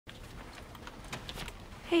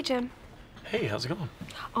Hey, Jim. Hey, how's it going?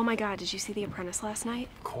 Oh my God, did you see The Apprentice last night?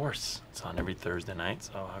 Of course. It's on every Thursday night,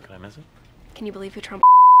 so how could I miss it? Can you believe who Trump?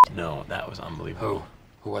 No, that was unbelievable.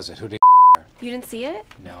 Who was it? Who did You didn't see it?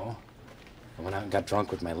 No. I went out and got drunk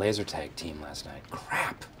with my laser tag team last night.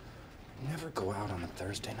 Crap. Never go out on a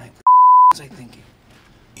Thursday night. What was I thinking?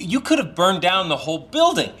 You could have burned down the whole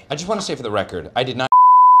building. I just want to say for the record, I did not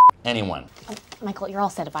anyone. Oh, Michael, you're all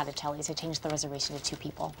set about it, Botticelli's. I changed the reservation to 2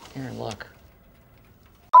 people. Here, look.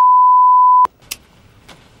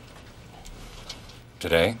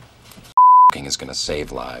 Today, is gonna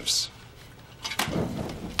save lives.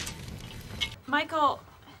 Michael,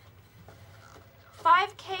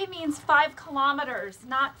 5K means 5 kilometers,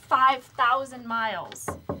 not 5,000 miles.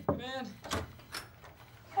 Man.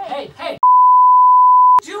 Hey!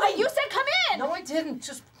 Wait, you said come in! No, I didn't.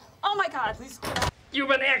 Just... Oh my God. Please.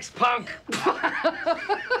 You an ex-punk.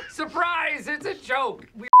 Surprise, it's a joke.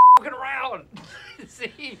 We f***ing around.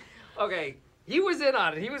 See? Okay, he was in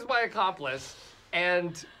on it. He was my accomplice.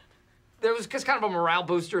 And there was just kind of a morale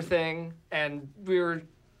booster thing. And we were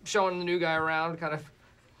showing the new guy around, kind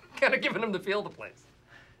of giving him the feel of the place.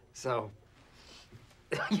 So,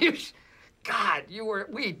 we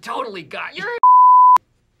totally got you.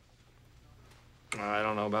 I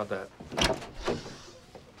don't know about that.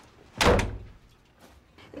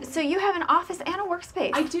 So you have an office and a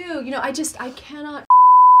workspace. I do. You know, I cannot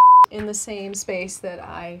in the same space that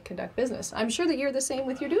I conduct business. I'm sure that you're the same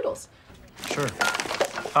with your doodles. Sure.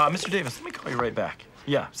 Mr. Davis, let me call you right back.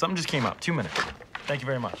 Yeah, something just came up. 2 minutes. Thank you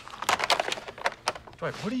very much.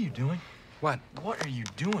 Dwight, what are you doing? What? What are you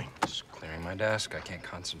doing? Just clearing my desk. I can't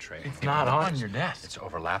concentrate. It's not on your desk. It's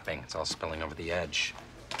overlapping. It's all spilling over the edge.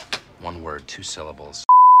 1 word, 2 syllables.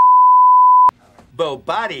 Bo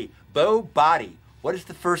body. What does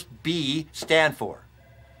the first B stand for?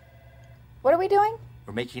 What are we doing?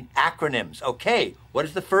 We're making acronyms. Okay, what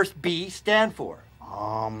does the first B stand for?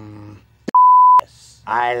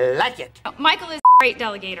 I like it. Michael is a great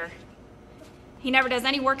delegator. He never does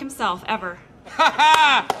any work himself, ever.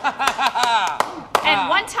 And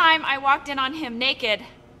one time I walked in on him naked,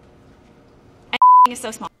 and is so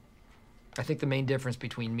small. I think the main difference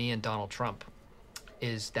between me and Donald Trump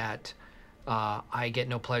is that I get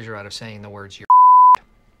no pleasure out of saying the words "you're."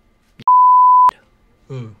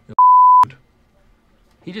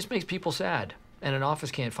 He just makes people sad, and an office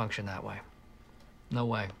can't function that way. No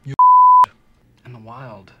way. In the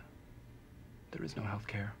wild, there is no health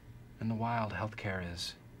care. In the wild, health care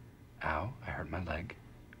is, ow, I hurt my leg.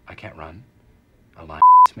 I can't run. A lion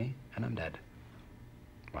hits me, and I'm dead.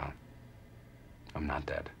 Well, I'm not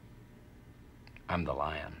dead. I'm the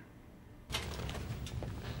lion.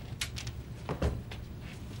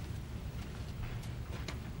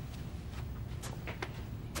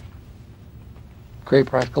 Great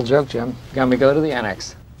practical joke, Jim. Got me go to the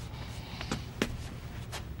annex.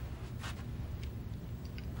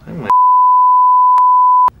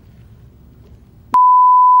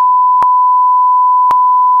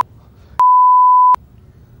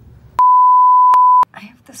 I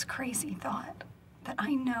have this crazy thought that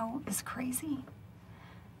I know is crazy.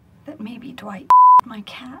 That maybe Dwight my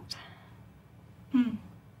cat.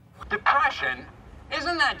 Depression?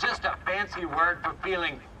 Isn't that just a fancy word for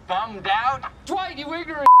feeling bummed out? Dwight, you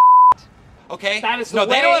ignorant. Okay? That is no, the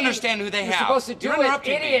they way don't understand who they you're have. supposed to do You're it,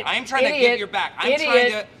 interrupting idiot, me. I'm trying to idiot, get your back. I'm idiot,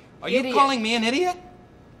 trying to. Are you idiot. calling me an idiot?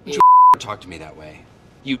 You talk to me that way.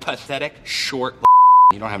 You pathetic, short.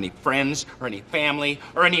 You don't have any friends or any family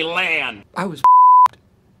or any land. I was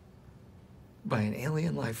by an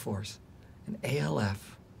alien life force, an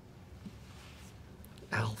ALF.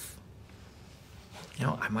 Alf. You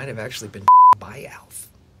know, I might have actually been by Alf.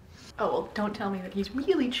 Oh, well, don't tell me that he's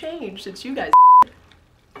really changed since you guys.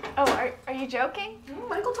 Oh, are you joking?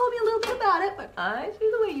 Michael told me a little bit about it, but I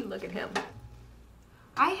see the way you look at him.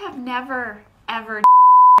 I have never, ever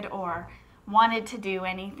or wanted to do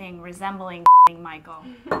anything resembling Michael.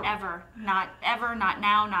 Ever. Not ever, not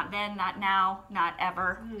now, not then, not now, not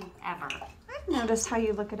ever, ever. I've noticed how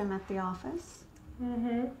you look at him at the office.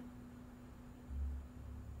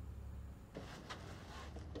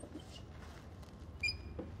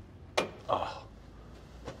 Oh.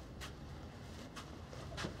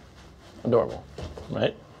 Adorable,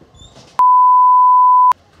 right?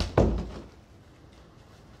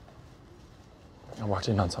 I walked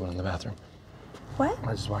in on someone in the bathroom. What?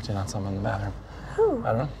 I just walked in on someone in the bathroom. Who?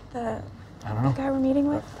 I don't know. The I don't know. guy we're meeting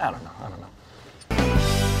with? I don't know.